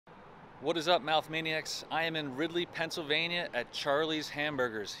What is up, Mouth Maniacs? I am in Ridley, Pennsylvania at Charlie's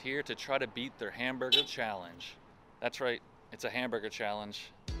Hamburgers, here to try to beat their hamburger challenge. That's right, it's a hamburger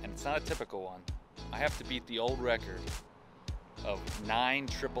challenge, and it's not a typical one. I have to beat the old record of 9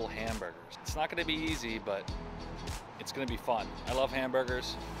 triple hamburgers. It's not gonna be easy, but it's gonna be fun. I love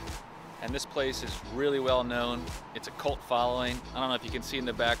hamburgers, and this place is really well known. It's a cult following. I don't know if you can see in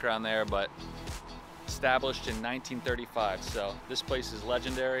the background there, but established in 1935, so this place is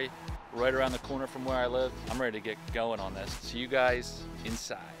legendary. Right around the corner from where I live. I'm ready to get going on this. See you guys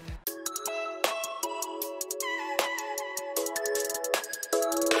inside.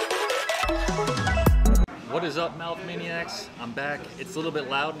 What is up, Mouth Maniacs? I'm back. It's a little bit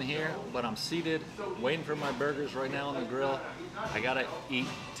loud in here, but I'm seated, waiting for my burgers right now on the grill. I gotta eat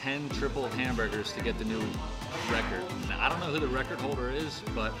 10 triple hamburgers to get the new record. Now, I don't know who the record holder is,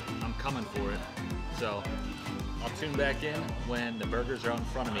 but I'm coming for it. So I'll tune back in when the burgers are out in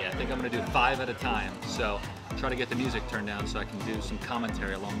front of me. I think I'm gonna do 5 at a time. So try to get the music turned down so I can do some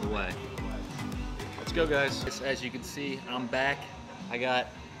commentary along the way. Let's go, guys. As you can see, I'm back. I got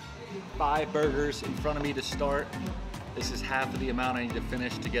 5 burgers in front of me to start. This is half of the amount I need to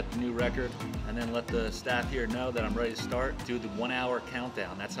finish to get the new record, and then let the staff here know that I'm ready to start. Do the 1-hour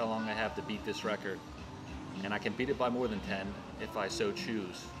countdown. That's how long I have to beat this record. And I can beat it by more than 10 if I so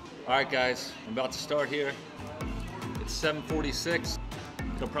choose. All right, guys, I'm about to start here. It's 7:46.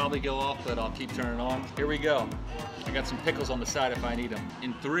 It'll probably go off, but I'll keep turning on. Here we go. I got some pickles on the side if I need them.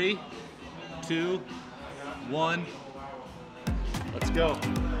 In 3, 2, 1, let's go.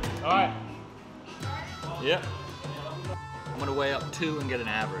 All right. Yep. I'm gonna weigh up 2 and get an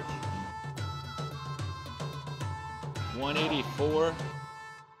average. 184,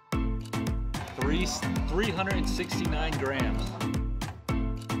 369 grams.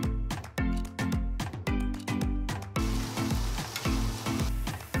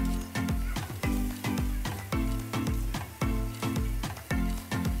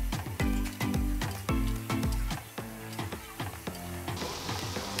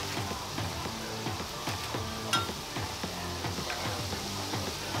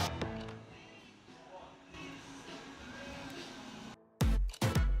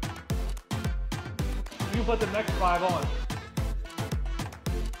 You put the next 5 on.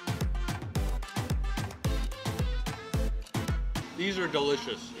 These are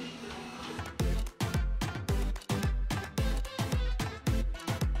delicious.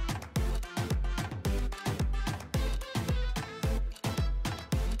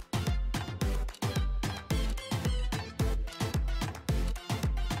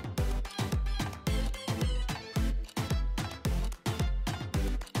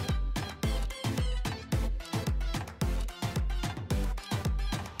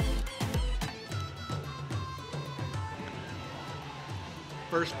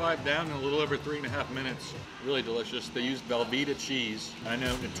 First 5 down in a little over 3.5 minutes. Really delicious. They used Velveeta cheese. I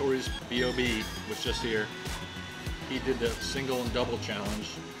know Notorious B.O.B. was just here. He did the single and double challenge.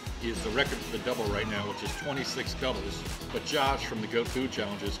 He has the record for the double right now, which is 26 doubles. But Josh from the Goat Food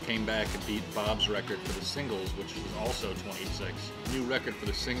Challenges came back and beat Bob's record for the singles, which was also 26. New record for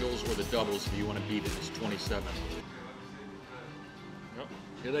the singles or the doubles, if you want to beat it, is 27. Yep,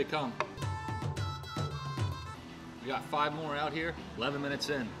 here they come. We got 5 more out here, 11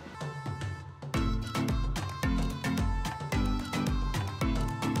 minutes in.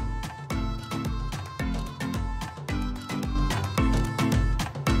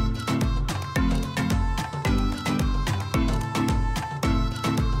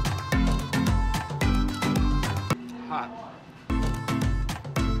 Hot.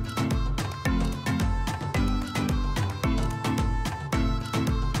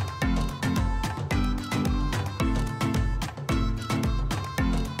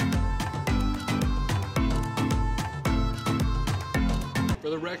 For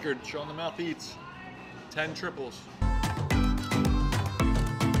the record, Showing the Mouth Eats, 10 triples.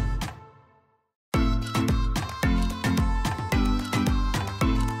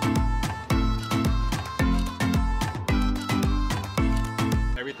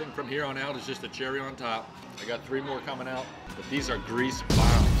 Everything from here on out is just a cherry on top. I got 3 more coming out, but these are grease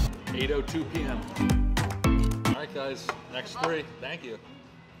bombs. 8:02 p.m. All right, guys, next 3. Thank you.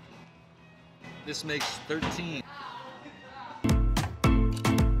 This makes 13.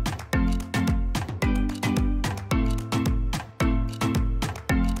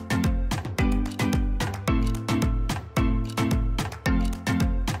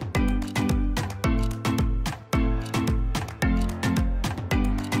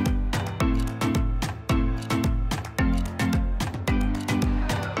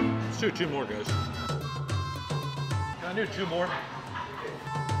 Let's do 2 more, guys. Can I do 2 more?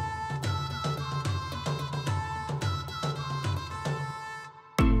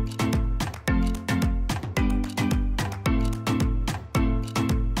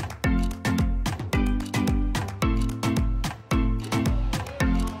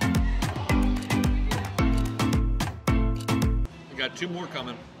 got 2 more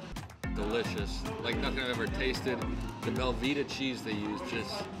coming. Delicious, like nothing I've ever tasted. The Velveeta cheese they use,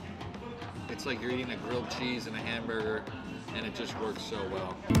 it's like you're eating a grilled cheese and a hamburger, and it just works so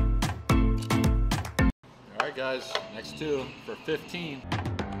well. All right, guys, next 2 for 15.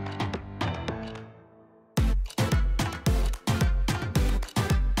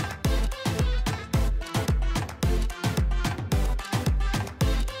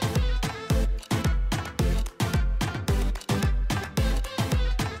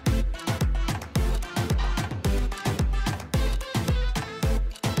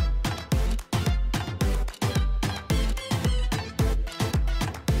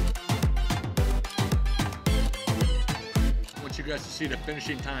 You guys to see the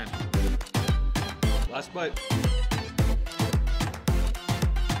finishing time. Last bite.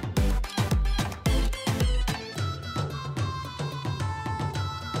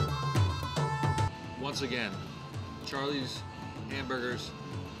 Once again, Charlie's Hamburgers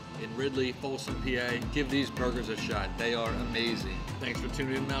in Ridley, Folsom, PA. Give these burgers a shot. They are amazing. Thanks for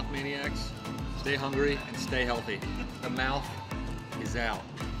tuning in, Mouth Maniacs. Stay hungry and stay healthy. The mouth is out.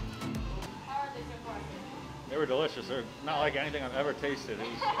 They were delicious. They're not like anything I've ever tasted. It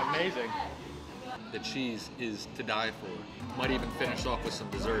was amazing. The cheese is to die for. Might even finish off with some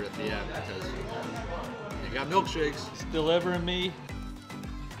dessert at the end because you got milkshakes. It's delivering me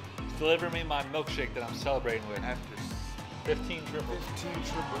my milkshake that I'm celebrating with. After 15 triple. 15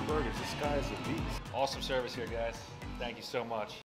 triple burgers, this guy is a beast. Awesome service here, guys. Thank you so much.